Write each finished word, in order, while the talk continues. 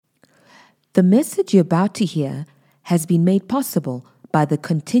The message you're about to hear has been made possible by the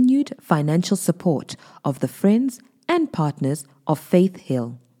continued financial support of the friends and partners of Faith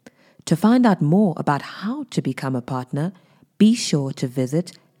Hill. To find out more about how to become a partner, be sure to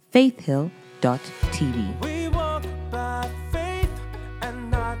visit faithhill.tv. We walk by faith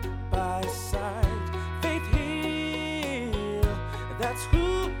and not by sight. Faith Hill, that's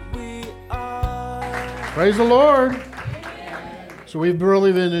who we are. Praise the Lord. So we've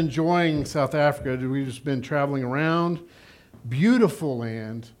really been enjoying South Africa. We've just been traveling around. Beautiful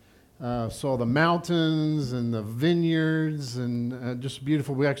land. Saw the mountains and the vineyards and just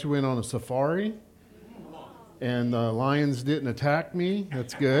beautiful. We actually went on a safari. And the lions didn't attack me.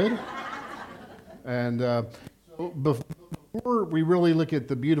 That's good. And before we really look at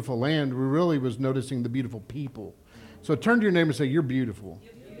the beautiful land, we really was noticing the beautiful people. So turn to your neighbor and say, "You're beautiful."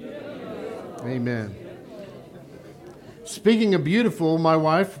 Amen. Speaking of beautiful, my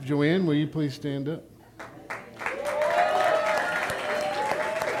wife, Joanne, will you please stand up?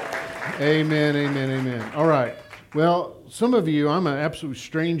 Amen, amen, amen. All right. Well, some of you, I'm an absolute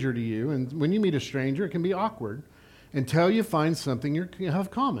stranger to you, and when you meet a stranger, it can be awkward until you find something you have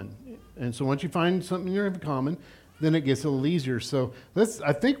common. And so once you find something you have common, then it gets a little easier. So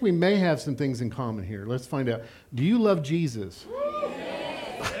I think we may have some things in common here. Let's find out. Do you love Jesus?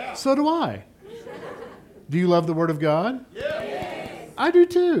 Yes. So do I. Do you love the Word of God? Yes. I do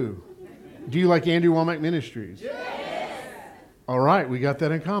too. Do you like Andrew Womack Ministries? Yes. All right, we got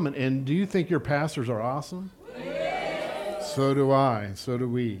that in common. And do you think your pastors are awesome? Yes. So do I. So do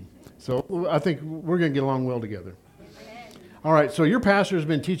we. So I think we're going to get along well together. All right, so your pastor has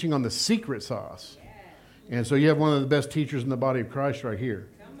been teaching on the secret sauce. And so you have one of the best teachers in the body of Christ right here.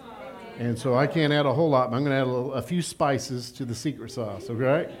 And so I can't add a whole lot, but I'm going to add a few spices to the secret sauce,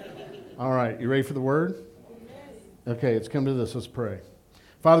 okay? All right, you ready for the Word? Okay, it's come to this. Let's pray.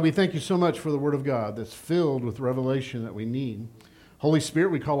 Father, we thank you so much for the Word of God that's filled with revelation that we need. Holy Spirit,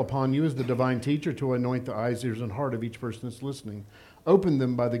 we call upon you as the divine teacher to anoint the eyes, ears, and heart of each person that's listening. Open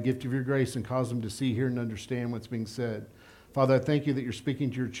them by the gift of your grace and cause them to see, hear, and understand what's being said. Father, I thank you that you're speaking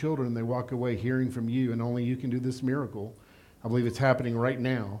to your children and they walk away hearing from you, and only you can do this miracle. I believe it's happening right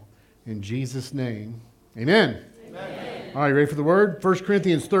now. In Jesus' name, amen. Amen. All right, ready for the Word? 1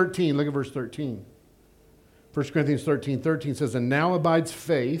 Corinthians 13, look at verse 13. 1 Corinthians 13 says, "And now abides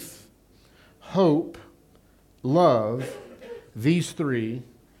faith, hope, love, these three,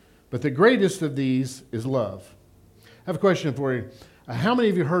 but the greatest of these is love." I have a question for you. How many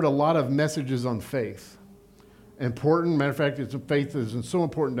of you heard a lot of messages on faith? Important. Matter of fact, faith is so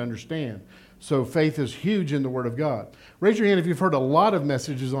important to understand. So faith is huge in the Word of God. Raise your hand if you've heard a lot of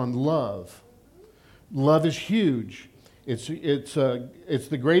messages on love. Love is huge. It's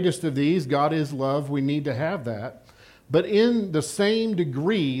the greatest of these. God is love. We need to have that. But in the same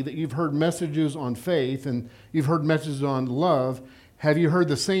degree that you've heard messages on faith and you've heard messages on love, have you heard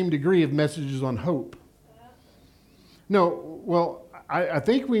the same degree of messages on hope? No. Well, I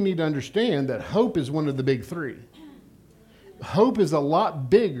think we need to understand that hope is one of the big three. Hope is a lot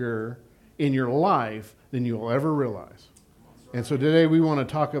bigger in your life than you'll ever realize. And so today we want to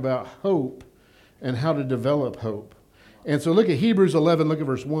talk about hope and how to develop hope. And so look at Hebrews 11, look at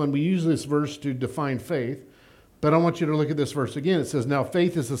verse 1. We use this verse to define faith, but I want you to look at this verse again. It says, "Now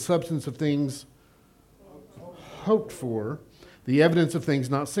faith is the substance of things hoped for, the evidence of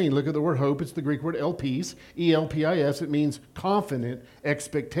things not seen." Look at the word hope. It's the Greek word elpis, E-L-P-I-S. It means confident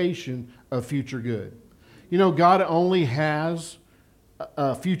expectation of future good. You know, God only has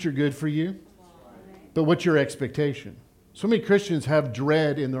a future good for you, but what's your expectation? So many Christians have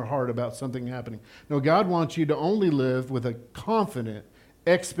dread in their heart about something happening. No, God wants you to only live with a confident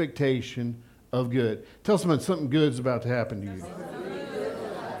expectation of good. Tell someone something good is about to happen to you.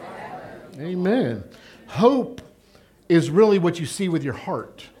 Amen. Hope is really what you see with your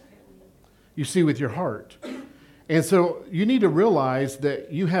heart. You see with your heart. And so you need to realize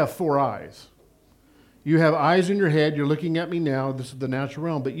that you have four eyes. You have eyes in your head. You're looking at me now. This is the natural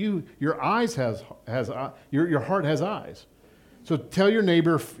realm. But your eyes your heart has eyes. So tell your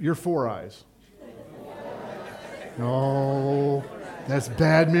neighbor your four eyes. Oh, that's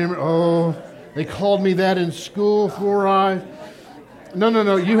bad memory. Oh, they called me that in school. Four eyes.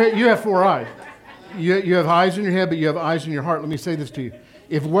 No. You have four eyes. You have eyes in your head, but you have eyes in your heart. Let me say this to you.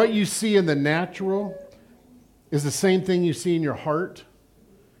 If what you see in the natural is the same thing you see in your heart,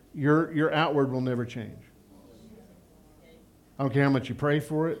 your outward will never change. I don't care how much you pray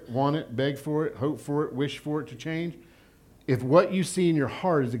for it, want it, beg for it, hope for it, wish for it to change. If what you see in your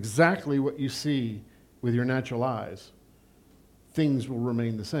heart is exactly what you see with your natural eyes, things will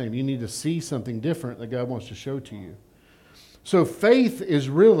remain the same. You need to see something different that God wants to show to you. So faith is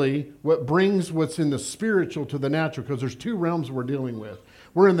really what brings what's in the spiritual to the natural, because there's two realms we're dealing with.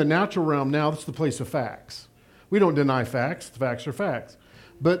 We're in the natural realm now. That's the place of facts. We don't deny facts. The facts are facts.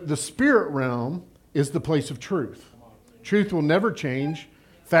 But the spirit realm is the place of truth. Truth will never change.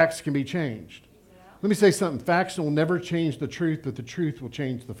 Facts can be changed. Let me say something. Facts will never change the truth, but the truth will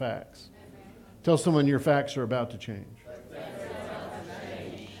change the facts. Tell someone your facts are about to change.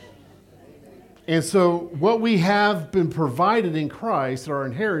 And so what we have been provided in Christ, our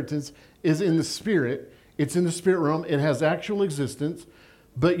inheritance, is in the spirit. It's in the spirit realm. It has actual existence,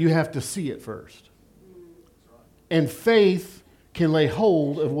 but you have to see it first. And faith can lay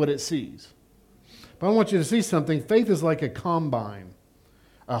hold of what it sees. But I want you to see something. Faith is like a combine,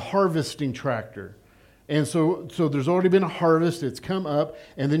 a harvesting tractor. And so there's already been a harvest. It's come up.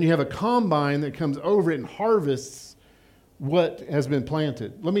 And then you have a combine that comes over it and harvests what has been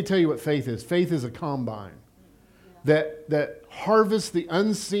planted. Let me tell you what faith is. Faith is a combine that harvests the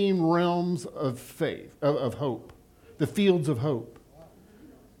unseen realms of faith, of hope, the fields of hope.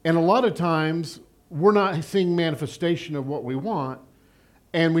 And a lot of times, we're not seeing manifestation of what we want,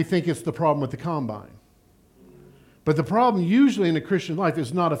 and we think it's the problem with the combine. But the problem usually in a Christian life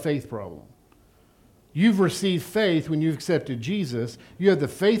is not a faith problem. You've received faith when you've accepted Jesus. You have the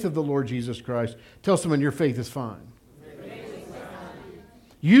faith of the Lord Jesus Christ. Tell someone your faith is fine.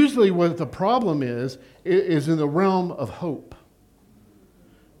 Usually what the problem is in the realm of hope.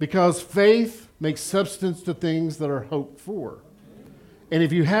 Because faith makes substance to things that are hoped for. And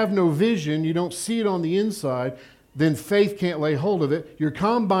if you have no vision, you don't see it on the inside, then faith can't lay hold of it. Your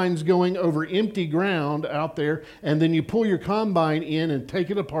combine's going over empty ground out there, and then you pull your combine in and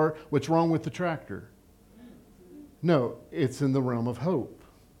take it apart. What's wrong with the tractor? No, it's in the realm of hope.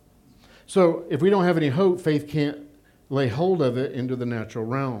 So if we don't have any hope, faith can't lay hold of it into the natural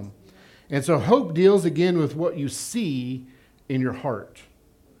realm. And so hope deals again with what you see in your heart.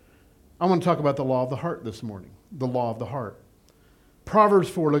 I want to talk about the law of the heart this morning, the law of the heart. Proverbs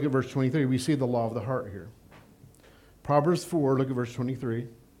 4, look at verse 23. We see the law of the heart here. Proverbs 4, look at verse 23. It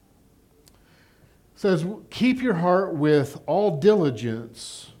says, keep your heart with all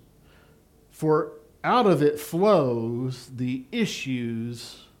diligence, for out of it flows the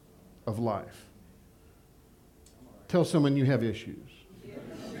issues of life. Tell someone you have issues.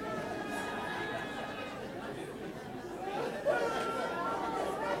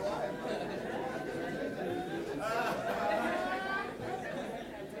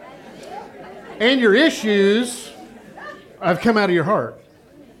 And your issues have come out of your heart.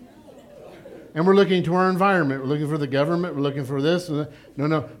 And we're looking to our environment. We're looking for the government. We're looking for this. And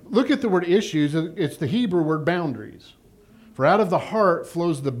no. Look at the word issues. It's the Hebrew word boundaries. For out of the heart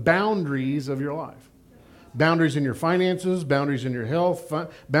flows the boundaries of your life. Boundaries in your finances, boundaries in your health,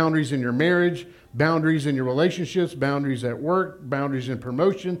 boundaries in your marriage, boundaries in your relationships, boundaries at work, boundaries in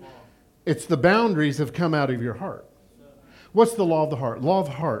promotion. It's the boundaries that have come out of your heart. What's the law of the heart? Law of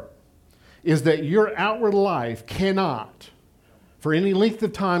the heart is that your outward life cannot, for any length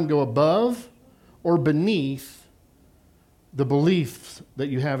of time, go above or beneath the beliefs that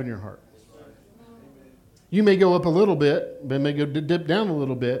you have in your heart. You may go up a little bit, but it may go dip down a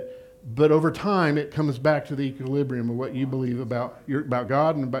little bit, but over time it comes back to the equilibrium of what you believe about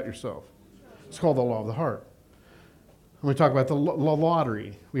God and about yourself. It's called the law of the heart. When we talk about the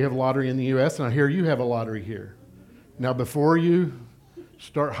lottery, we have a lottery in the U.S., and I hear you have a lottery here. Now, before you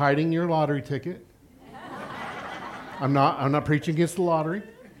start hiding your lottery ticket, I'm not preaching against the lottery.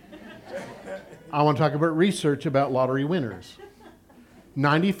 I want to talk about research about lottery winners.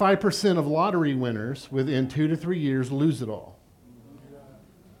 95% of lottery winners within 2 to 3 years lose it all.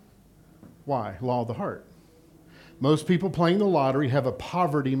 Why? Law of the heart. Most people playing the lottery have a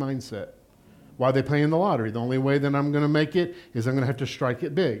poverty mindset. Why are they playing the lottery? The only way that I'm going to make it is I'm going to have to strike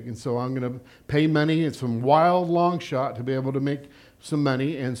it big. And so I'm going to pay money. It's some wild long shot to be able to make some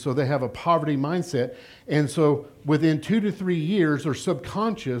money. And so they have a poverty mindset. And so within 2 to 3 years, their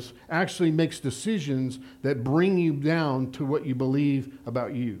subconscious actually makes decisions that bring you down to what you believe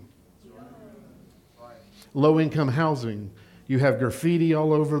about you. Low-income housing. You have graffiti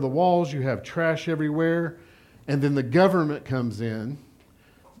all over the walls. You have trash everywhere. And then the government comes in.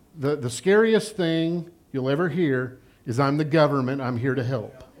 The scariest thing you'll ever hear is, I'm the government, I'm here to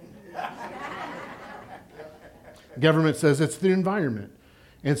help. Government says it's the environment.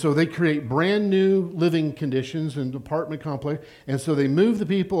 And so they create brand new living conditions and apartment complex. And so they move the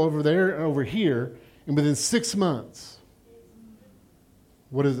people over there and over here. And within 6 months,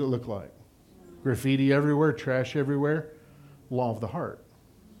 what does it look like? Graffiti everywhere, trash everywhere. Law of the heart.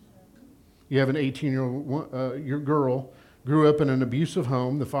 You have an 18-year-old your girl grew up in an abusive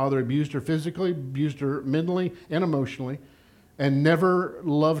home. The father abused her physically, abused her mentally and emotionally. and never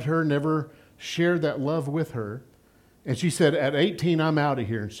loved her, never shared that love with her. And she said, at 18, I'm out of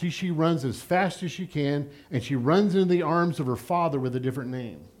here. And she runs as fast as she can, and she runs into the arms of her father with a different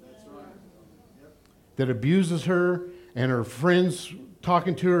name. That's right. Yep. That abuses her, and her friends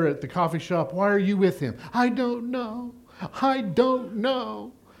talking to her at the coffee shop, why are you with him? I don't know. I don't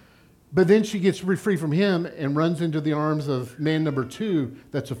know. But then she gets free from him and runs into the arms of man number 2,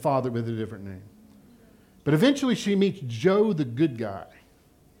 that's a father with a different name. But eventually she meets Joe, the good guy,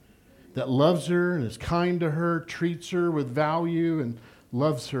 that loves her and is kind to her, treats her with value and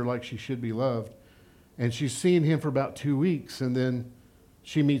loves her like she should be loved. And she's seeing him for about 2 weeks, and then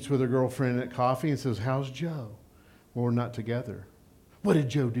she meets with her girlfriend at coffee and says, how's Joe? Well, we're not together. What did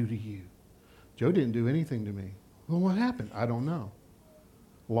Joe do to you? Joe didn't do anything to me. Well, what happened? I don't know.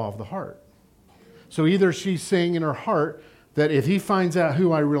 Law of the heart. So either she's saying in her heart that if he finds out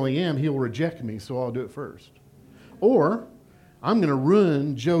who I really am, he'll reject me, so I'll do it first. Or I'm going to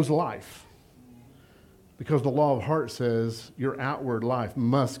ruin Joe's life, because the law of heart says your outward life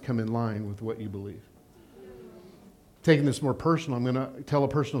must come in line with what you believe. Taking this more personal, I'm going to tell a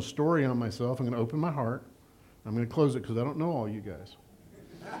personal story on myself. I'm going to open my heart. I'm going to close it because I don't know all you guys.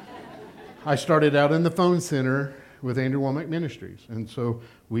 I started out in the phone center with Andrew Womack Ministries. And so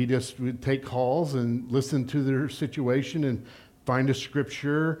we just would take calls and listen to their situation and find a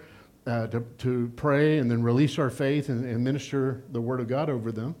scripture to pray and then release our faith and minister the Word of God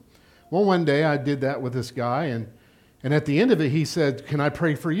over them. Well, one day I did that with this guy, and at the end of it, he said, can I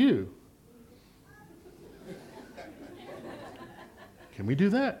pray for you? Can we do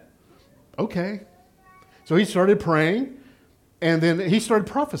that? Okay. So he started praying, and then he started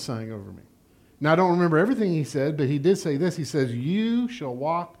prophesying over me. Now, I don't remember everything he said, but he did say this. He says, you shall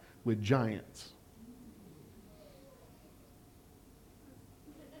walk with giants.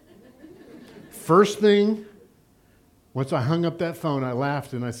 First thing, once I hung up that phone, I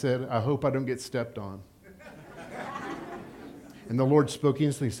laughed and I said, I hope I don't get stepped on. And the Lord spoke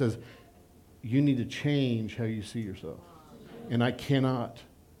instantly. He says, you need to change how you see yourself. And I cannot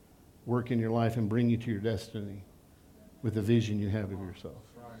work in your life and bring you to your destiny with the vision you have of yourself.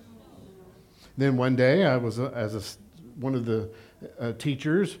 Then one day, I was one of the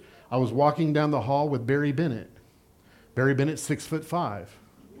teachers. I was walking down the hall with Barry Bennett. Barry Bennett's 6'5".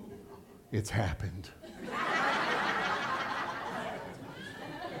 It's happened.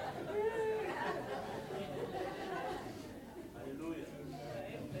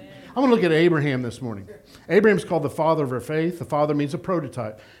 I want to look at Abraham this morning. Abraham's called the father of our faith. The father means a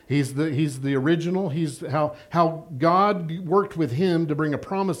prototype. He's the original. He's how God worked with him to bring a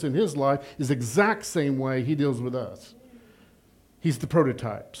promise in his life is the exact same way he deals with us. He's the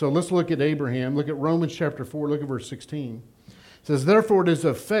prototype. So let's look at Abraham. Look at Romans chapter 4. Look at verse 16. It says, therefore it is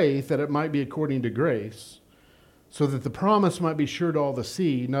of faith that it might be according to grace, so that the promise might be sure to all the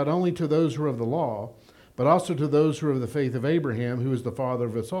seed, not only to those who are of the law, but also to those who are of the faith of Abraham, who is the father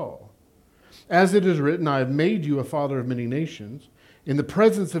of us all. As it is written, I have made you a father of many nations, in the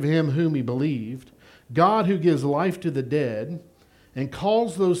presence of him whom he believed, God who gives life to the dead, and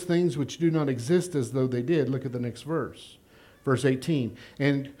calls those things which do not exist as though they did. Look at the next verse. Verse 18.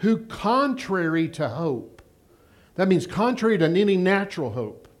 And who contrary to hope, that means contrary to any natural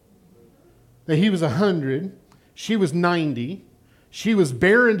hope, that he was 100, she was 90, she was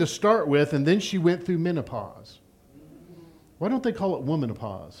barren to start with, and then she went through menopause. Why don't they call it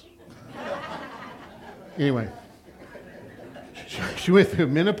womanopause? Anyway, she went through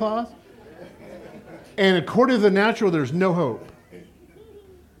menopause, and according to the natural, there's no hope.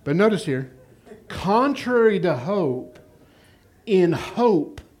 But notice here, contrary to hope, in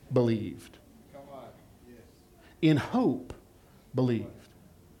hope believed. In hope believed.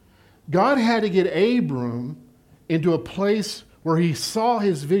 God had to get Abram into a place where he saw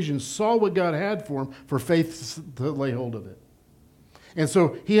his vision, saw what God had for him, for faith to lay hold of it. And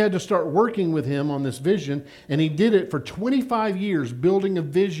so he had to start working with him on this vision, and he did it for 25 years, building a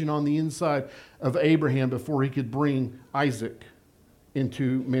vision on the inside of Abraham before he could bring Isaac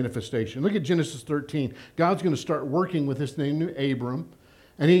into manifestation. Look at Genesis 13. God's going to start working with this named Abram,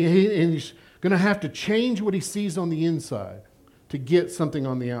 and he's going to have to change what he sees on the inside to get something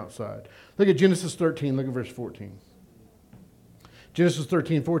on the outside. Look at Genesis 13. Look at verse 14. Genesis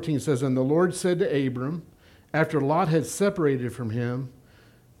 13:14 says, and the Lord said to Abram, after Lot had separated from him,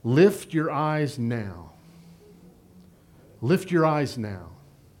 lift your eyes now. Lift your eyes now.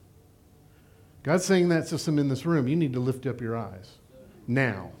 God's saying that to some in this room. You need to lift up your eyes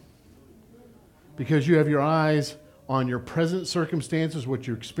now. Because you have your eyes on your present circumstances, what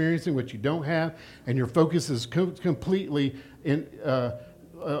you're experiencing, what you don't have, and your focus is completely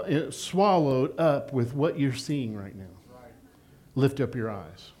swallowed up with what you're seeing right now. Lift up your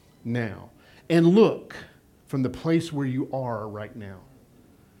eyes now and look from the place where you are right now.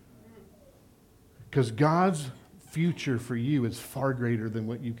 Because God's future for you is far greater than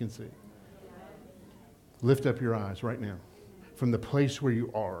what you can see. Lift up your eyes right now from the place where you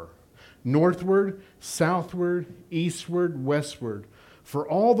are. Northward, southward, eastward, westward, for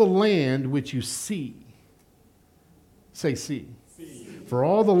all the land which you see. Say see. For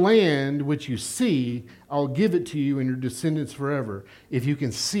all the land which you see, I'll give it to you and your descendants forever. If you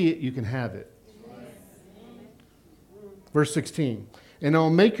can see it, you can have it. Verse 16. And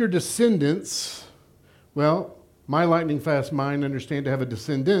I'll make your descendants, well, my lightning fast mind understand to have a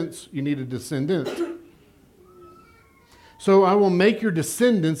descendants, you need a descendant. So I will make your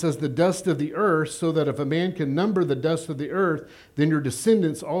descendants as the dust of the earth, so that if a man can number the dust of the earth, then your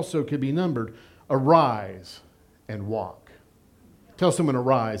descendants also can be numbered. Arise and walk. Tell someone,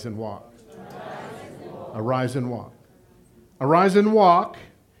 arise and walk. Arise and walk. Arise and walk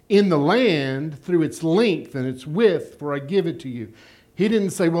in the land through its length and its width, for I give it to you. He didn't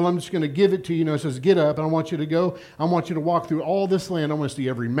say, well, I'm just going to give it to you. No, he says, get up, and I want you to go. I want you to walk through all this land. I want to see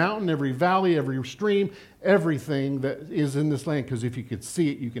every mountain, every valley, every stream, everything that is in this land, because if you could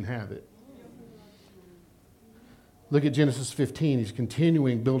see it, you can have it. Look at Genesis 15. He's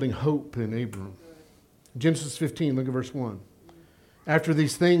continuing building hope in Abram. Genesis 15, look at verse 1. After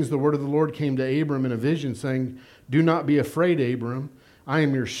these things, the word of the Lord came to Abram in a vision, saying, do not be afraid, Abram. I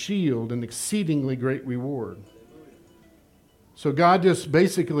am your shield and exceedingly great reward. So God just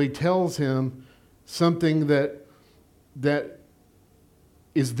basically tells him something that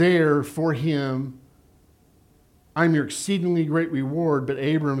is there for him. I'm your exceedingly great reward, but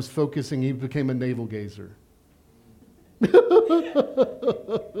Abram's focusing, he became a navel gazer.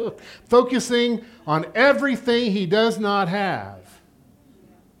 Focusing on everything he does not have.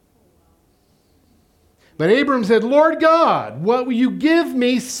 But Abram said, Lord God, what will you give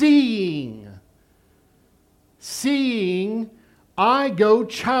me seeing? Seeing I go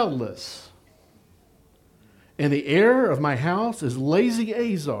childless, and the heir of my house is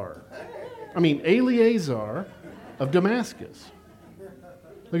Eleazar of Damascus.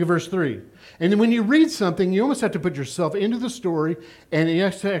 Look at verse 3. And then when you read something, you almost have to put yourself into the story, and you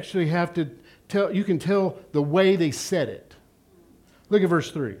actually have to tell, you can tell the way they said it. Look at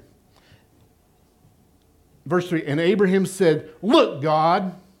verse 3. Verse 3, and Abraham said, look,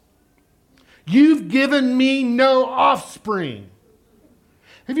 God, you've given me no offspring.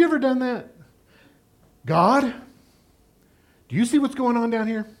 Have you ever done that? God, do you see what's going on down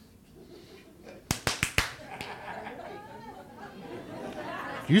here?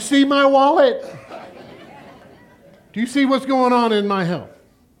 Do you see my wallet? Do you see what's going on in my health?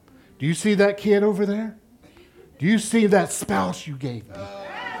 Do you see that kid over there? Do you see that spouse you gave me?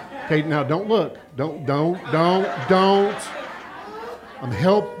 Okay, now don't look. Don't. Don't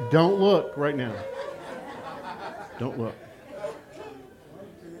look right now. Don't look.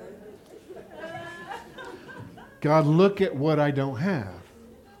 God, look at what I don't have.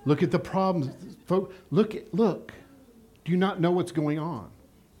 Look at the problems. Look. Do you not know what's going on?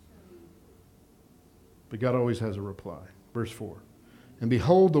 But God always has a reply. Verse 4. And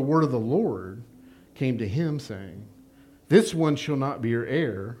behold, the word of the Lord came to him, saying, this one shall not be your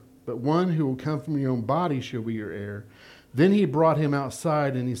heir, but one who will come from your own body shall be your heir. Then he brought him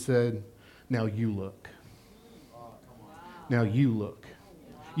outside and he said, now you look. Now you look.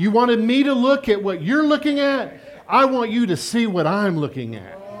 You wanted me to look at what you're looking at? I want you to see what I'm looking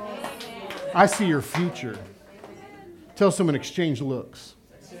at. I see your future. Tell someone, exchange looks.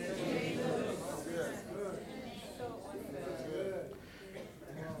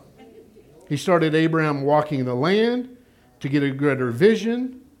 He started Abraham walking the land to get a greater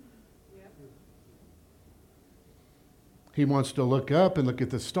vision. He wants to look up and look at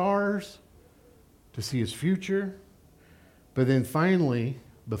the stars to see his future. But then finally,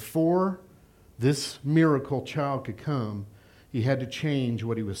 before this miracle child could come, he had to change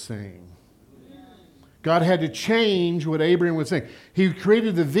what he was saying. God had to change what Abraham was saying. He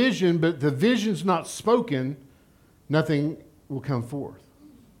created the vision, but the vision's not spoken, nothing will come forth.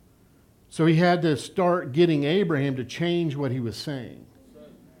 So he had to start getting Abraham to change what he was saying.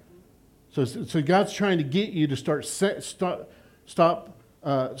 So God's trying to get you to stop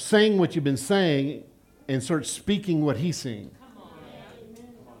saying what you've been saying and start speaking what he's saying.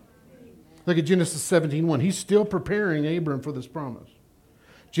 Look at Genesis 17:1. He's still preparing Abram for this promise.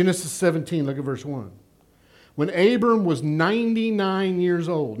 Genesis 17, look at verse 1. When Abram was 99 years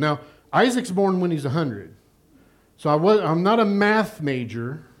old. Now, Isaac's born when he's 100. So I'm not a math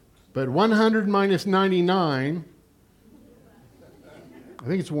major, but 100 minus 99, I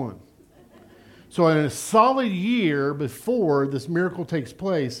think it's 1. So in a solid year before this miracle takes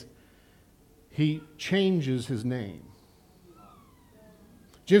place, he changes his name.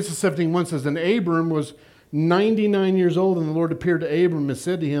 Genesis 17:1 says, and Abram was 99 years old, and the Lord appeared to Abram and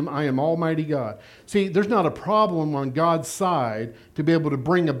said to him, I am Almighty God. See, there's not a problem on God's side to be able to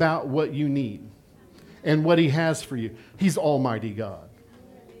bring about what you need and what he has for you. He's Almighty God.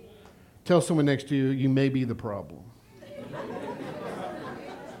 Tell someone next to you, you may be the problem.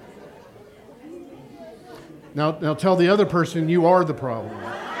 Now tell the other person, you are the problem.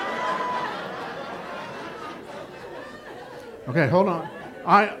 Okay, hold on.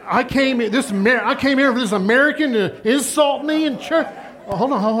 I came here for this American to insult me in church. Oh,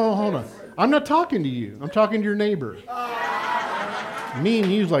 hold on. I'm not talking to you. I'm talking to your neighbor. Me and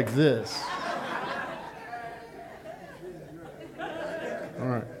you's like this. All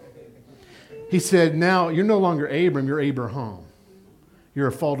right. He said, now you're no longer Abram, you're Abraham. You're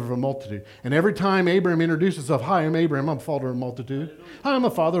a father of a multitude. And every time Abraham introduces himself, hi, I'm Abraham, I'm a father of a multitude. Hi, I'm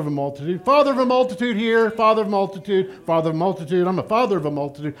a father of a multitude. Father of a multitude here, father of a multitude, father of a multitude. I'm a father of a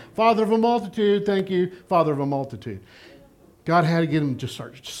multitude, father of a multitude, thank you, father of a multitude. God had to get him to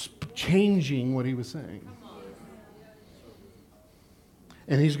start changing what he was saying.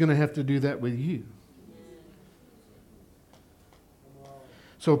 And he's going to have to do that with you.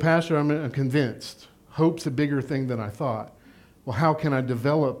 So, Pastor, I'm convinced. Hope's a bigger thing than I thought. Well, how can I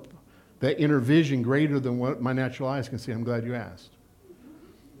develop that inner vision greater than what my natural eyes can see? I'm glad you asked.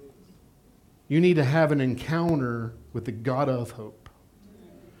 You need to have an encounter with the God of hope.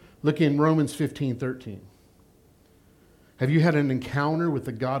 Look in Romans 15:13. Have you had an encounter with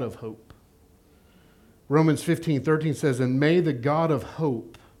the God of hope? Romans 15:13 says, and may the God of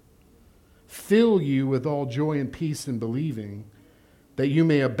hope fill you with all joy and peace in believing, that you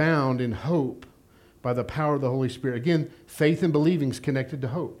may abound in hope by the power of the Holy Spirit. Again, faith and believing is connected to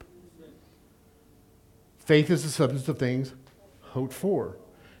hope. Faith is the substance of things hoped for.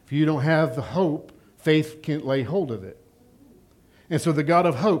 If you don't have the hope, faith can't lay hold of it. And so the God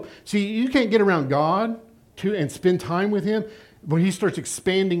of hope, see, you can't get around God and spend time with him when he starts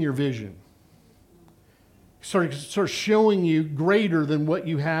expanding your vision. He starts showing you greater than what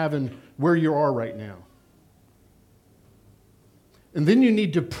you have and where you are right now. And then you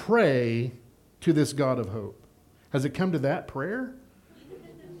need to pray to this God of hope. Has it come to that prayer?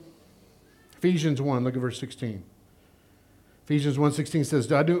 Ephesians 1, look at verse 16. Ephesians 1:16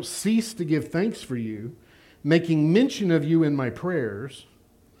 says, I don't cease to give thanks for you, making mention of you in my prayers,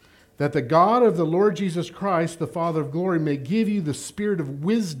 that the God of the Lord Jesus Christ, the Father of glory, may give you the spirit of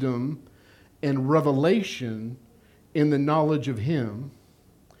wisdom and revelation in the knowledge of him,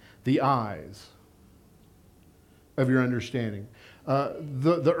 the eyes of your understanding.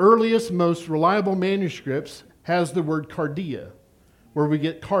 The earliest, most reliable manuscripts has the word cardia, where we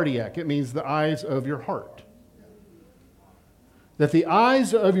get cardiac. It means the eyes of your heart. That the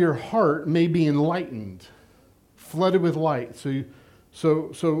eyes of your heart may be enlightened, flooded with light, so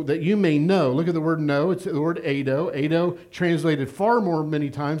that you may know. Look at the word know. It's the word eido. Eido translated far more many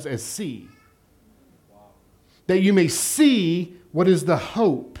times as see. That you may see what is the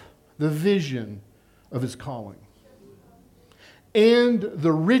hope, the vision of his calling, and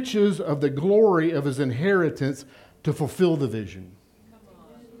the riches of the glory of his inheritance to fulfill the vision,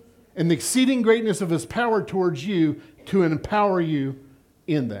 and the exceeding greatness of his power towards you to empower you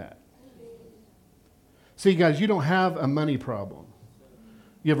in that. See, guys, you don't have a money problem.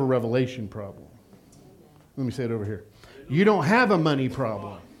 You have a revelation problem. Let me say it over here. You don't have a money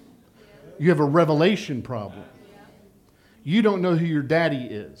problem. You have a revelation problem. You don't know who your daddy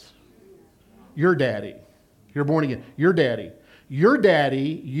is. Your daddy. You're born again. Your daddy. Your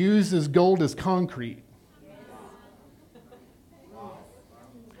daddy uses gold as concrete.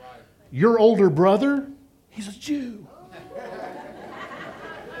 Your older brother, he's a Jew.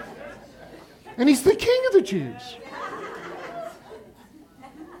 And he's the king of the Jews.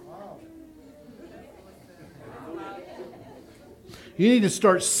 You need to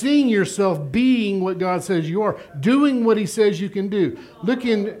start seeing yourself being what God says you are, doing what he says you can do. Look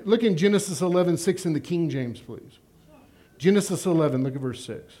in Genesis 11:6 in the King James, please. Genesis 11, look at verse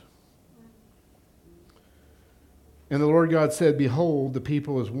 6. And the Lord God said, behold, the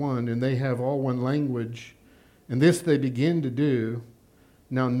people is one, and they have all one language, and this they begin to do.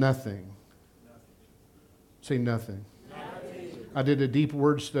 Now nothing. Say nothing. I did a deep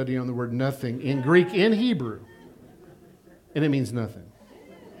word study on the word nothing in Greek and Hebrew. And it means nothing.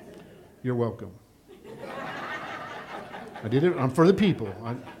 You're welcome. I did it. I'm for the people.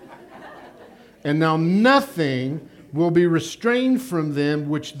 And now nothing will be restrained from them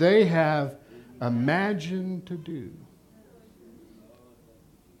which they have imagined to do.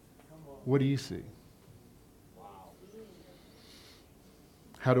 What do you see?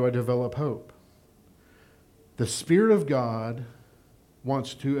 How do I develop hope? The Spirit of God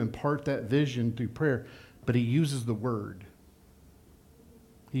wants to impart that vision through prayer, but He uses the Word.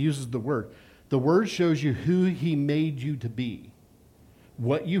 He uses the Word. The Word shows you who He made you to be,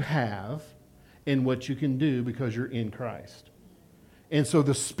 what you have, and what you can do because you're in Christ. And so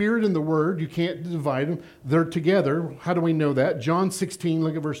the Spirit and the Word, you can't divide them. They're together. How do we know that? John 16,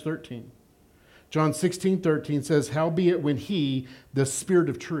 look at verse 13. John 16:13 says, howbeit when He, the Spirit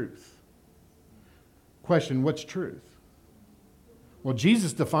of truth. Question, what's truth? Well,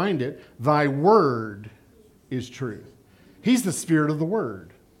 Jesus defined it. Thy word is truth. He's the Spirit of the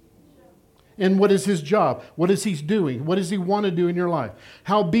Word. And what is His job? What is He doing? What does He want to do in your life?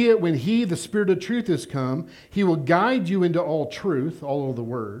 Howbeit when He, the Spirit of truth, is come, He will guide you into all truth, all of the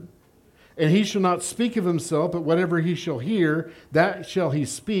Word. And He shall not speak of Himself, but whatever He shall hear, that shall He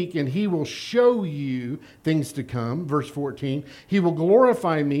speak, and He will show you things to come. Verse 14, He will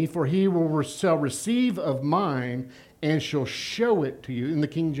glorify Me, for He shall receive of mine, and shall show it to you. In the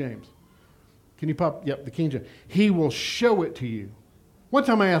King James. Can you pop? Yep, the King James. He will show it to you. One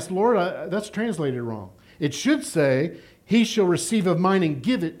time I asked, Lord, that's translated wrong. It should say, He shall receive of mine and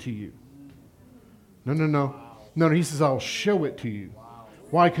give it to you. No. No, He says, I'll show it to you.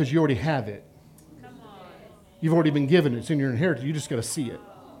 Why? Because you already have it. You've already been given it. It's in your inheritance. You just got to see it.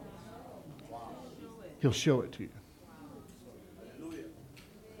 He'll show it to you.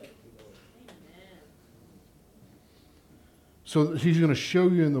 So He's going to show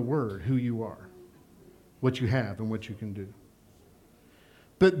you in the Word who you are, what you have, and what you can do.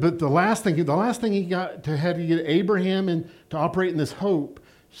 But the last thing He got to have to get Abraham and to operate in this hope,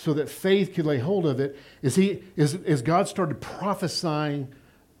 so that faith could lay hold of it, is God started prophesying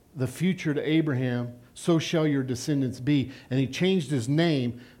the future to Abraham. So shall your descendants be. And He changed his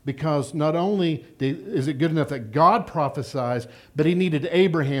name because not only is it good enough that God prophesies, but He needed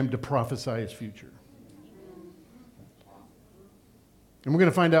Abraham to prophesy his future. And we're going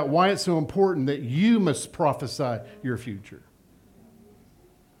to find out why it's so important that you must prophesy your future.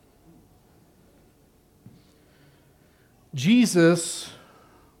 Jesus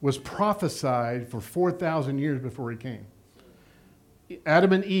was prophesied for 4,000 years before He came.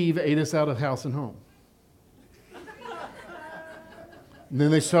 Adam and Eve ate us out of house and home. And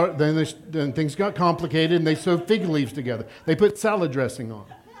then things got complicated, and they sewed fig leaves together. They put salad dressing on.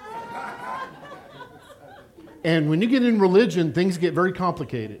 And when you get in religion, things get very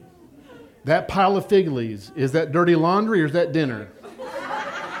complicated. That pile of fig leaves, is that dirty laundry or is that dinner?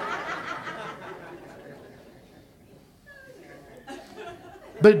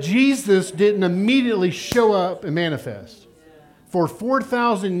 But Jesus didn't immediately show up and manifest. For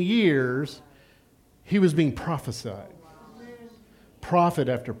 4,000 years, He was being prophesied. Prophet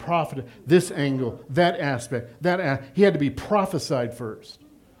after prophet, this angle, that aspect, He had to be prophesied first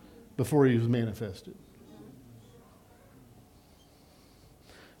before He was manifested.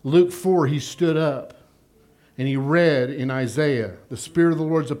 Luke 4, He stood up and He read in Isaiah, the Spirit of the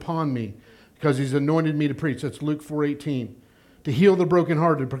Lord's upon me because He's anointed me to preach. That's Luke 4:18. To heal the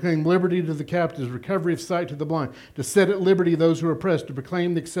brokenhearted, to proclaim liberty to the captives, recovery of sight to the blind, to set at liberty those who are oppressed, to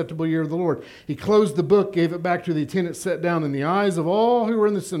proclaim the acceptable year of the Lord. He closed the book, gave it back to the attendant, sat down, and the eyes of all who were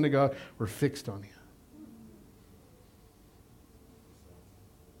in the synagogue were fixed on Him.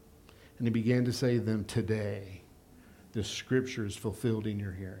 And He began to say to them, today, this scripture is fulfilled in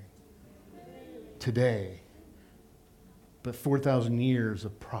your hearing. Today. But 4,000 years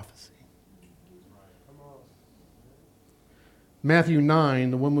of prophecy. Matthew 9,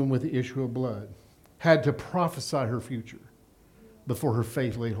 the woman with the issue of blood, had to prophesy her future before her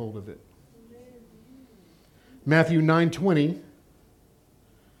faith laid hold of it. Matthew 9:20,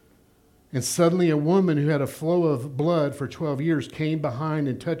 and suddenly a woman who had a flow of blood for 12 years came behind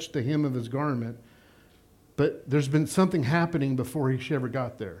and touched the hem of His garment. But there's been something happening before she ever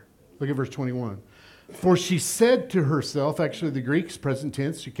got there. Look at verse 21. For she said to herself, actually the Greek's present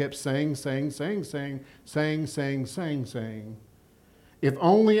tense, she kept saying, if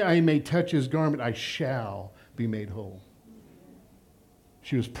only I may touch His garment, I shall be made whole.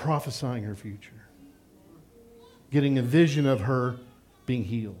 She was prophesying her future, getting a vision of her being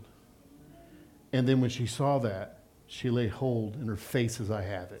healed. And then when she saw that, she laid hold, and her faith says, I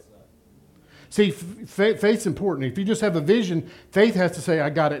have it. See, faith's important. If you just have a vision, faith has to say,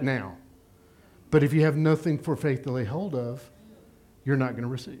 I got it now. But if you have nothing for faith to lay hold of, you're not going to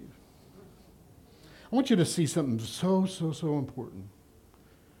receive. I want you to see something so important.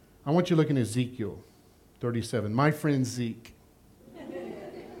 I want you to look in Ezekiel 37. My friend Zeke.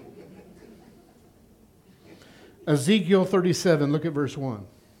 Ezekiel 37, look at verse 1.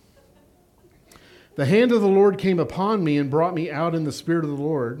 The hand of the Lord came upon me and brought me out in the spirit of the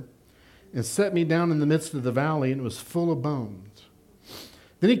Lord and set me down in the midst of the valley, and it was full of bones.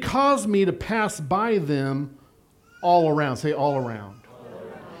 Then he caused me to pass by them all around. Say all around.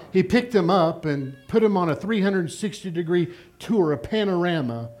 He picked them up and put them on a 360-degree tour, a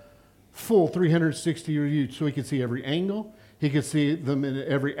panorama, full 360 view, so he could see every angle. He could see them in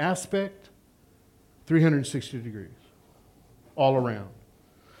every aspect, 360 degrees, all around.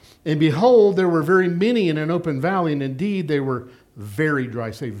 And behold, there were very many in an open valley, and indeed they were very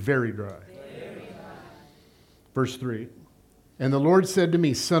dry. Say very dry. Very dry. Verse 3. And the Lord said to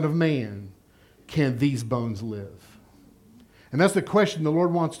me, Son of man, can these bones live? And that's the question the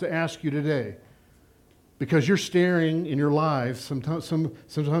Lord wants to ask you today. Because you're staring in your lives, sometimes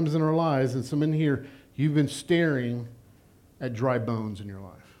in our lives, and some in here, you've been staring at dry bones in your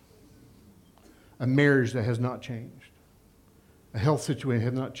life. A marriage that has not changed. A health situation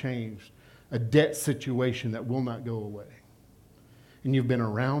has not changed. A debt situation that will not go away. And you've been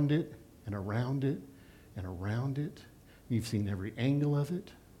around it, and around it, and around it. You've seen every angle of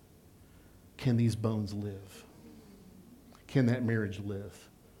it. Can these bones live? Can that marriage live?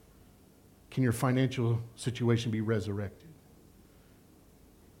 Can your financial situation be resurrected?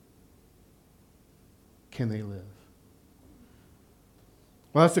 Can they live?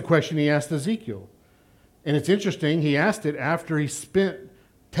 Well, that's the question he asked Ezekiel. And it's interesting, he asked it after he spent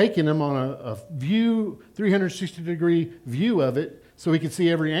taking him on a view, 360-degree view of it, so he could see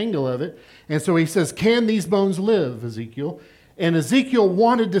every angle of it. And so he says, can these bones live, Ezekiel? And Ezekiel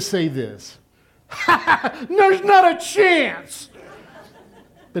wanted to say this. There's not a chance.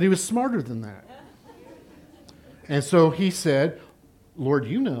 But he was smarter than that. And so he said, Lord,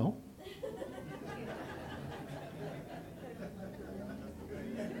 you know.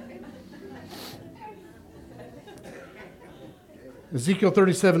 Ezekiel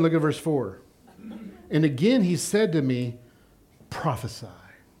 37, look at verse 4. And again he said to me, prophesy.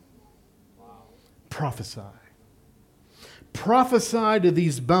 Prophesy. Prophesy to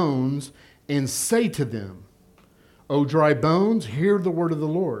these bones and say to them, O dry bones, hear the word of the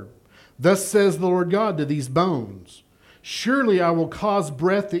Lord. Thus says the Lord God to these bones, surely I will cause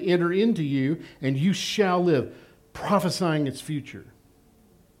breath to enter into you, and you shall live, prophesying its future.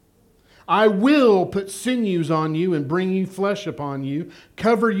 I will put sinews on you and bring you flesh upon you,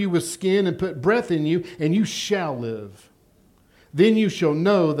 cover you with skin and put breath in you, and you shall live. Then you shall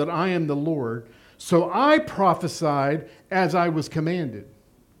know that I am the Lord. So I prophesied as I was commanded.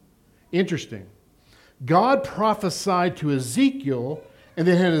 Interesting. God prophesied to Ezekiel, and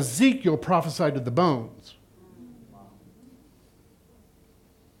then had Ezekiel prophesy to the bones. I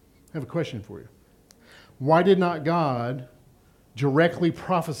have a question for you. Why did not God directly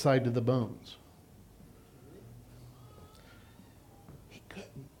prophesy to the bones? He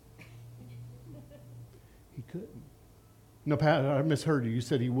couldn't. He couldn't. No, Pat, I misheard you. You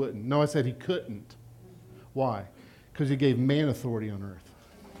said he wouldn't. No, I said he couldn't. Why? Because he gave man authority on earth.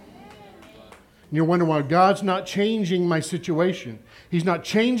 And you're wondering why God's not changing my situation. He's not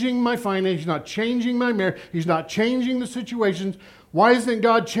changing my finances. He's not changing my marriage. He's not changing the situations. Why isn't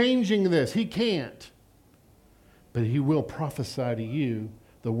God changing this? He can't. But he will prophesy to you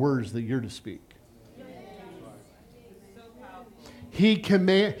the words that you're to speak.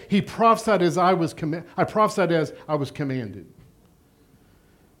 He prophesied as I was I prophesied as I was commanded.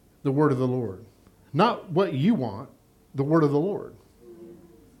 The word of the Lord. Not what you want, the word of the Lord.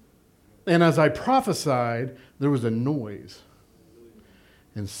 And as I prophesied, there was a noise.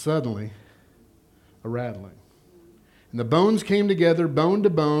 And suddenly, a rattling. And the bones came together, bone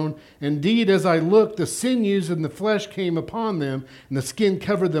to bone. Indeed, as I looked, the sinews and the flesh came upon them, and the skin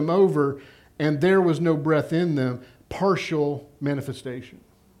covered them over, and there was no breath in them. Partial manifestation.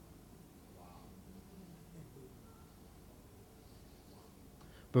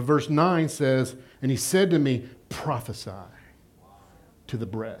 But verse 9 says, and he said to me, prophesy to the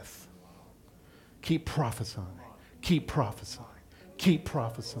breath. Keep prophesying. Keep prophesying. Keep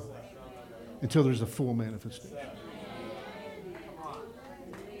prophesying until there's a full manifestation.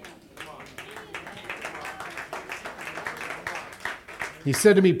 He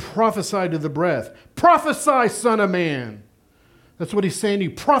said to me, prophesy to the breath. Prophesy, son of man. That's what he's saying to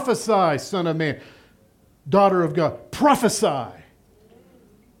you. Prophesy, son of man. Daughter of God. Prophesy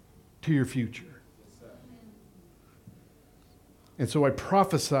to your future. And so I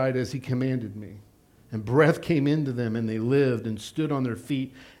prophesied as he commanded me. And breath came into them, and they lived and stood on their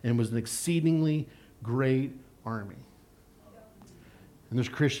feet, and was an exceedingly great army. And there's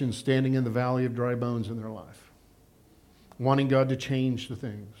Christians standing in the valley of dry bones in their life, wanting God to change the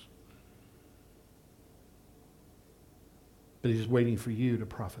things. But he's waiting for you to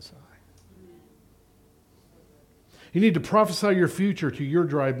prophesy. You need to prophesy your future to your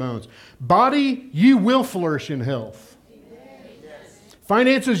dry bones. Body, you will flourish in health.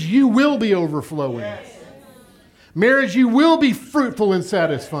 Finances, you will be overflowing. Marriage, you will be fruitful and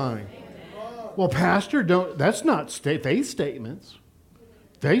satisfying. Well, Pastor, that's not faith statements.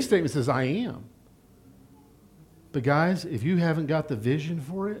 Faith statement says, I am. But guys, if you haven't got the vision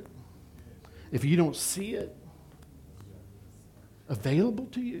for it, if you don't see it available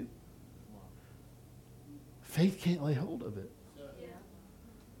to you, faith can't lay hold of it.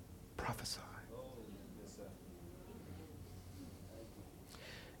 Prophesy.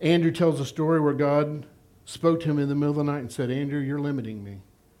 Andrew tells a story where God spoke to him in the middle of the night and said, Andrew, you're limiting me.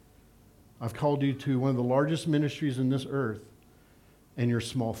 I've called you to one of the largest ministries in this earth. And your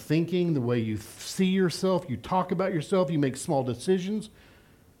small thinking, the way you see yourself, you talk about yourself, you make small decisions,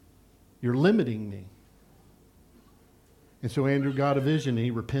 you're limiting me. And so Andrew got a vision and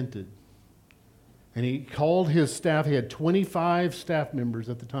he repented. And he called his staff. He had 25 staff members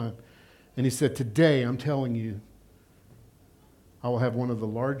at the time. And he said, today I'm telling you, I will have one of the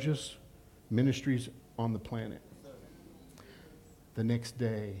largest ministries on the planet. The next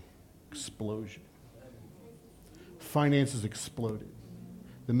day, explosion. Finances exploded.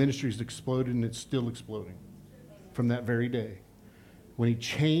 The ministry's exploded, and it's still exploding from that very day. When he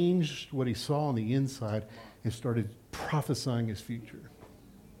changed what he saw on the inside and started prophesying his future.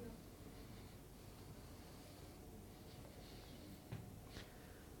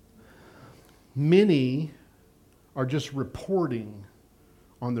 Many are just reporting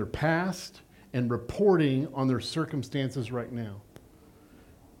on their past and reporting on their circumstances right now.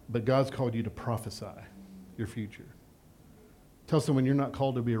 But God's called you to prophesy your future. Tell someone you're not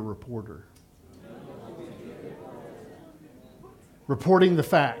called to be a reporter. Reporting the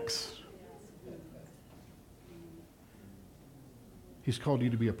facts. He's called you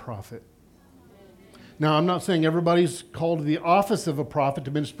to be a prophet. Now, I'm not saying everybody's called to the office of a prophet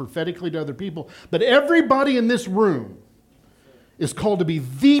to minister prophetically to other people, but everybody in this room is called to be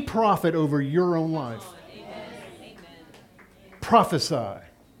the prophet over your own life. Amen. Prophesy. Amen.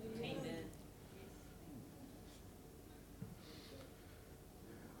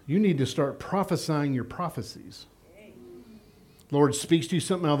 You need to start prophesying your prophecies. Lord speaks to you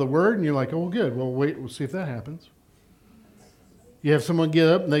something out of the Word, and you're like, oh, good. Well, wait, we'll see if that happens. You have someone get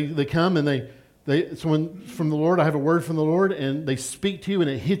up, and they come, and someone from the Lord, I have a word from the Lord, and they speak to you, and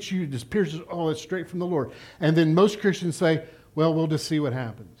it hits you, it just pierces, oh, it's straight from the Lord. And then most Christians say, well, we'll just see what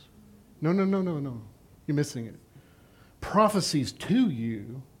happens. No. You're missing it. Prophecies to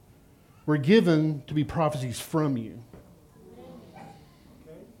you were given to be prophecies from you.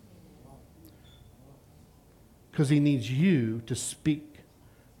 Because he needs you to speak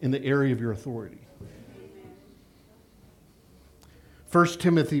in the area of your authority. 1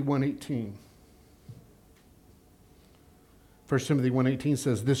 Timothy 1:18. 1 Timothy 1:18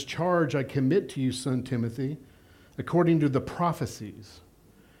 says, this charge I commit to you, son Timothy, according to the prophecies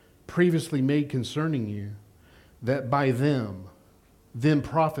previously made concerning you, that by them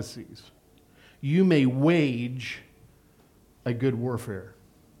prophecies, you may wage a good warfare.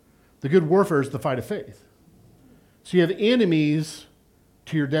 The good warfare is the fight of faith. So you have enemies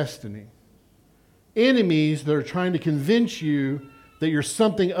to your destiny. Enemies that are trying to convince you that you're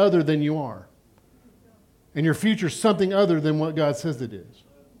something other than you are. And your future is something other than what God says it is.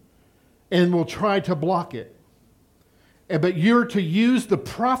 And will try to block it. But you're to use the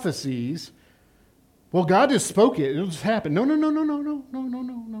prophecies. Well, God just spoke it. It'll just happen. No.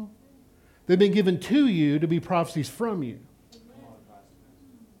 They've been given to you to be prophecies from you.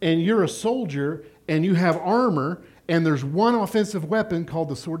 And you're a soldier, and you have armor, and there's one offensive weapon called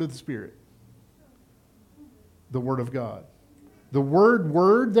the sword of the Spirit. The Word of God. The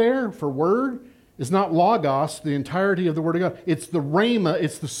word there for word is not logos, the entirety of the Word of God. It's the rhema,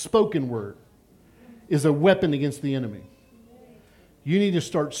 it's the spoken word, is a weapon against the enemy. You need to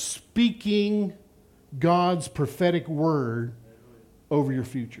start speaking God's prophetic word over your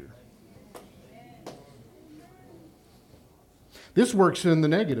future. This works in the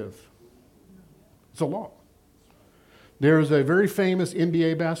negative. It's a law. There is a very famous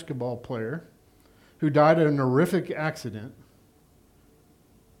NBA basketball player who died in a horrific accident.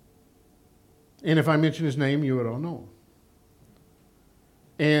 And if I mention his name, you would all know.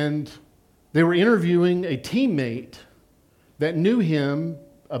 And they were interviewing a teammate that knew him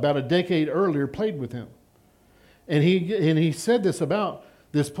about a decade earlier, played with him. And he said this about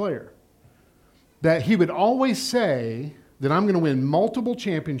this player, that he would always say that I'm going to win multiple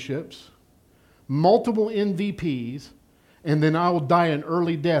championships, multiple MVPs, and then I will die an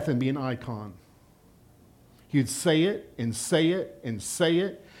early death and be an icon. He'd say it and say it and say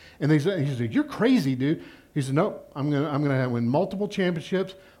it. And he said, you're crazy, dude. He said, nope, I'm gonna win multiple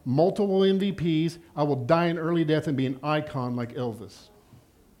championships, multiple MVPs. I will die an early death and be an icon like Elvis.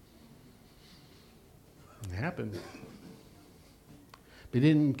 It happened. But he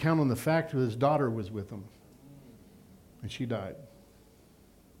didn't count on the fact that his daughter was with him. And she died.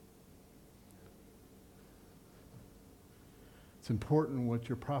 It's important what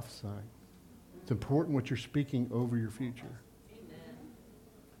you're prophesying. It's important what you're speaking over your future. Amen.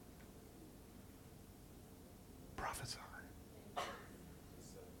 Prophesy.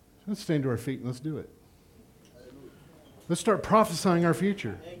 Let's stand to our feet and let's do it. Let's start prophesying our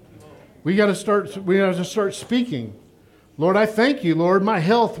future. We got to start speaking. Lord, I thank you, Lord, my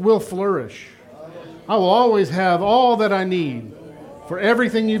health will flourish. I will always have all that I need for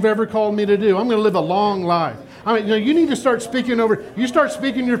everything you've ever called me to do. I'm going to live a long life. I mean, you need to start speaking over. You start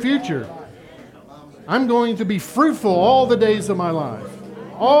speaking your future. I'm going to be fruitful all the days of my life.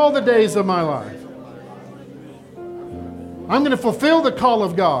 All the days of my life. I'm going to fulfill the call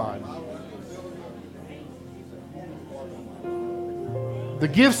of God. The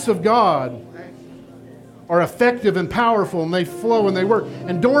gifts of God are effective and powerful, and they flow and they work.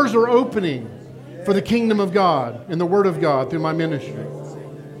 And doors are opening for the kingdom of God and the Word of God through my ministry.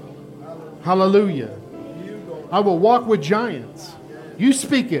 Hallelujah. I will walk with giants. You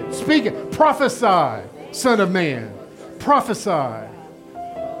speak it. Speak it. Prophesy, Son of Man. Prophesy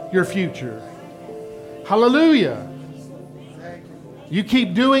your future. Hallelujah. You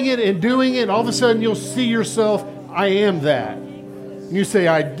keep doing it and doing it, all of a sudden you'll see yourself, I am that. And you say,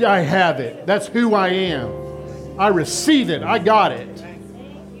 I have it. That's who I am. I receive it. I got it.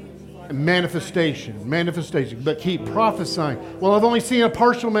 Manifestation. But keep prophesying. Well, I've only seen a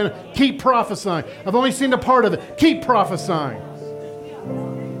partial Keep prophesying. I've only seen a part of it. Keep prophesying.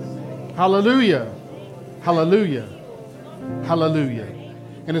 Hallelujah. Hallelujah. Hallelujah.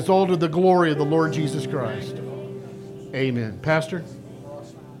 And it's all to the glory of the Lord Jesus Christ. Amen. Pastor?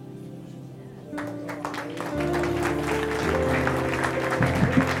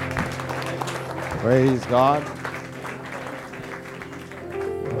 Praise God.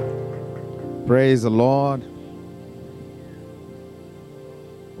 Praise the Lord.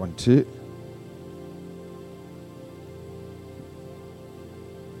 1, 2.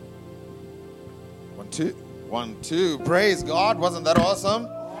 One, two. Praise God. Wasn't that awesome?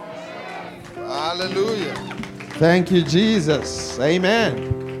 Hallelujah. Thank you, Jesus.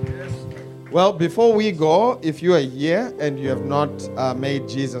 Amen. Well, before we go, if you are here and you have not made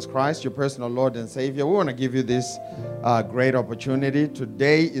Jesus Christ your personal Lord and Savior, we want to give you this great opportunity.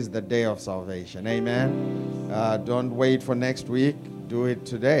 Today is the day of salvation. Amen. Don't wait for next week. Do it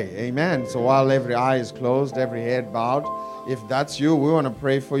today. Amen. So while every eye is closed, every head bowed, if that's you, we want to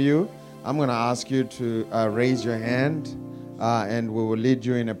pray for you. I'm going to ask you to raise your hand and we will lead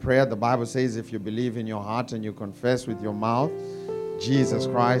you in a prayer. The Bible says if you believe in your heart and you confess with your mouth Jesus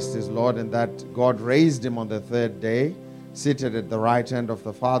Christ is Lord, and that God raised him on the third day, seated at the right hand of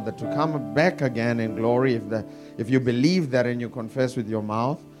the Father, to come back again in glory. If you believe that and you confess with your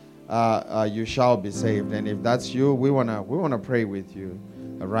mouth, you shall be saved. And if that's you, we wanna pray with you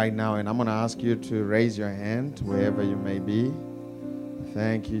right now. And I'm gonna ask you to raise your hand wherever you may be.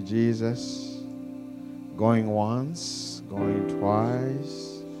 Thank you, Jesus. Going once, going twice.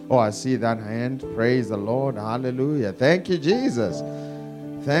 Oh, I see that hand. Praise the Lord. Hallelujah. Thank you, Jesus.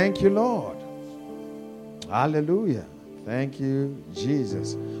 Thank you, Lord. Hallelujah. Thank you,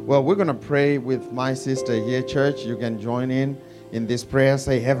 Jesus. Well, we're going to pray with my sister here, church. You can join in this prayer.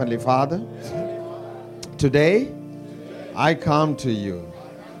 Say, Heavenly Father, today I come to you,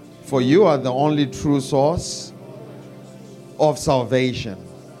 for you are the only true source of salvation.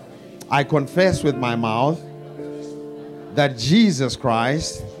 I confess with my mouth that Jesus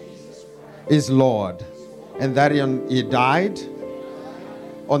Christ is Lord, and that he died.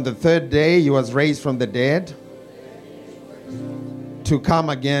 On the third day, he was raised from the dead to come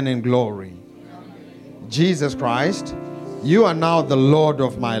again in glory. Jesus Christ, you are now the Lord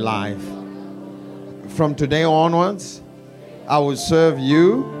of my life. From today onwards, I will serve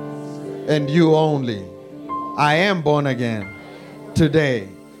you and you only. I am born again today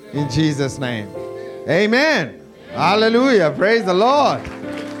in Jesus' name. Amen. Hallelujah. Praise the Lord.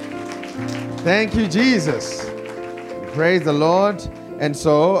 Thank you, Jesus. Praise the Lord. And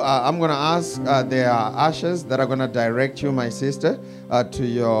so I'm going to ask, there are ushers that are going to direct you, my sister, to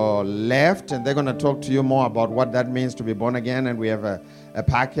your left. And they're going to talk to you more about what that means to be born again. And we have a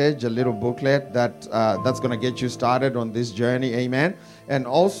package, a little booklet that's going to get you started on this journey. Amen. And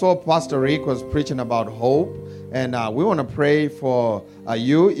also, Pastor Rick was preaching about hope. And we want to pray for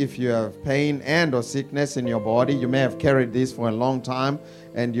you if you have pain and or sickness in your body. You may have carried this for a long time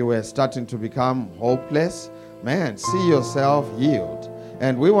and you were starting to become hopeless, man, see yourself healed.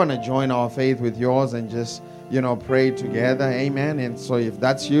 And we want to join our faith with yours and just, pray together. Amen. And so if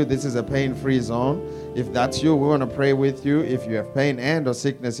that's you, this is a pain-free zone. If that's you, we want to pray with you. If you have pain and or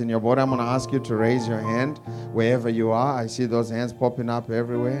sickness in your body, I'm going to ask you to raise your hand wherever you are. I see those hands popping up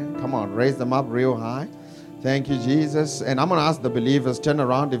everywhere. Come on, raise them up real high. Thank you, Jesus. And I'm going to ask the believers, turn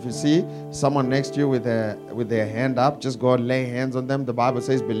around. If you see someone next to you with their hand up, just go and lay hands on them. The Bible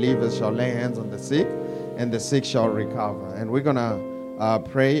says believers shall lay hands on the sick, and the sick shall recover. And we're going to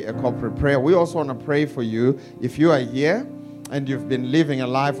pray a corporate prayer. We also want to pray for you. If you are here and you've been living a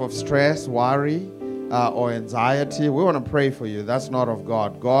life of stress, worry, or anxiety, we want to pray for you. That's not of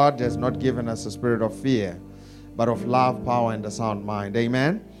God. God has not given us a spirit of fear, but of love, power, and a sound mind.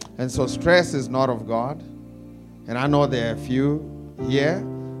 Amen? And so stress is not of God. And I know there are a few here.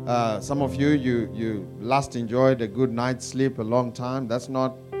 Some of you last enjoyed a good night's sleep a long time. That's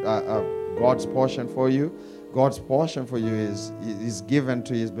not God's portion for you. God's portion for you is given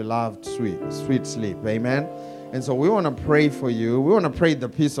to his beloved sweet sleep. Amen? And so we want to pray for you. We want to pray the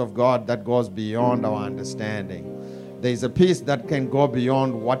peace of God that goes beyond our understanding. There's a peace that can go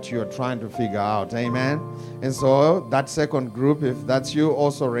beyond what you're trying to figure out. Amen? And so that second group, if that's you,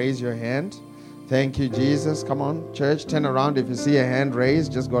 also raise your hand. Thank you, Jesus. Come on, church, turn around. If you see a hand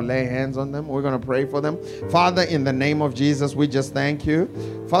raised, just go lay hands on them. We're going to pray for them. Father, in the name of Jesus, we just thank you.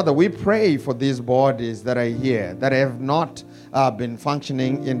 Father, we pray for these bodies that are here, that have not been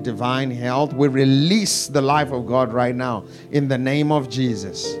functioning in divine health. We release the life of God right now in the name of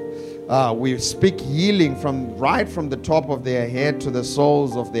Jesus. We speak healing right from the top of their head to the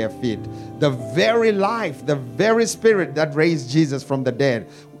soles of their feet. The very life, the very spirit that raised Jesus from the dead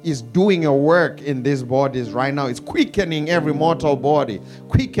is doing a work in these bodies right now. It's quickening every mortal body,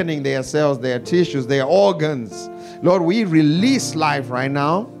 quickening their cells, their tissues, their organs. Lord, we release life right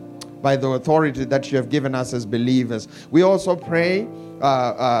now by the authority that you have given us as believers. We also pray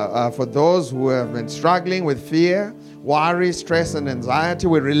for those who have been struggling with fear, worry, stress, and anxiety.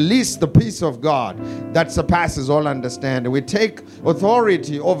 We release the peace of God that surpasses all understanding. We take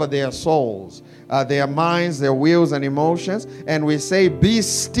authority over their souls, their minds, their wills, and emotions, and we say, be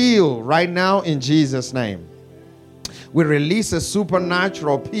still right now in Jesus' name. We release a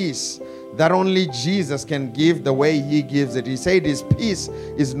supernatural peace that only Jesus can give the way he gives it. He said his peace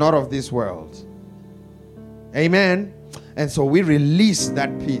is not of this world. Amen. And so we release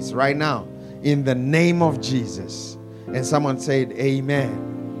that peace right now in the name of Jesus. And someone said,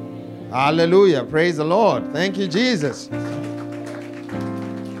 amen. Hallelujah. Praise the Lord. Thank you, Jesus.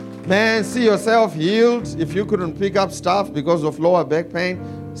 Man, see yourself healed. If you couldn't pick up stuff because of lower back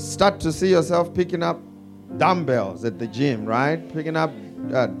pain, start to see yourself picking up dumbbells at the gym, right? Picking up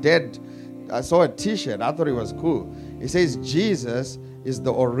I saw a t-shirt. I thought it was cool. It says, Jesus is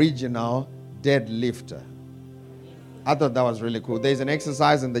the original deadlifter. I thought that was really cool. There's an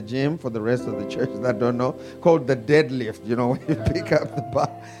exercise in the gym for the rest of the church that don't know called the deadlift. You know, when you pick up the bar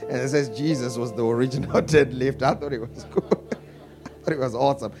and it says Jesus was the original deadlift. I thought it was cool. I thought it was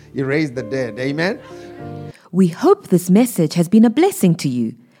awesome. He raised the dead. Amen? We hope this message has been a blessing to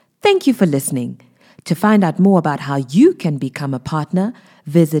you. Thank you for listening. To find out more about how you can become a partner,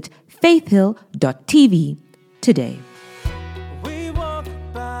 visit faithhill.tv today.